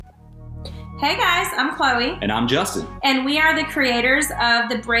Hey guys, I'm Chloe. And I'm Justin. And we are the creators of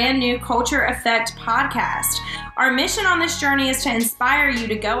the brand new Culture Effect podcast. Our mission on this journey is to inspire you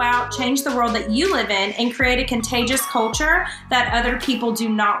to go out, change the world that you live in, and create a contagious culture that other people do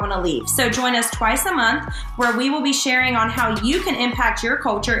not want to leave. So join us twice a month where we will be sharing on how you can impact your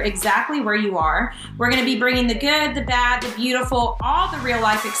culture exactly where you are. We're going to be bringing the good, the bad, the beautiful, all the real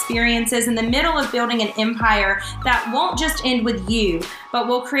life experiences in the middle of building an empire that won't just end with you, but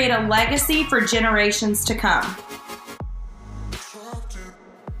will create a legacy for generations to come.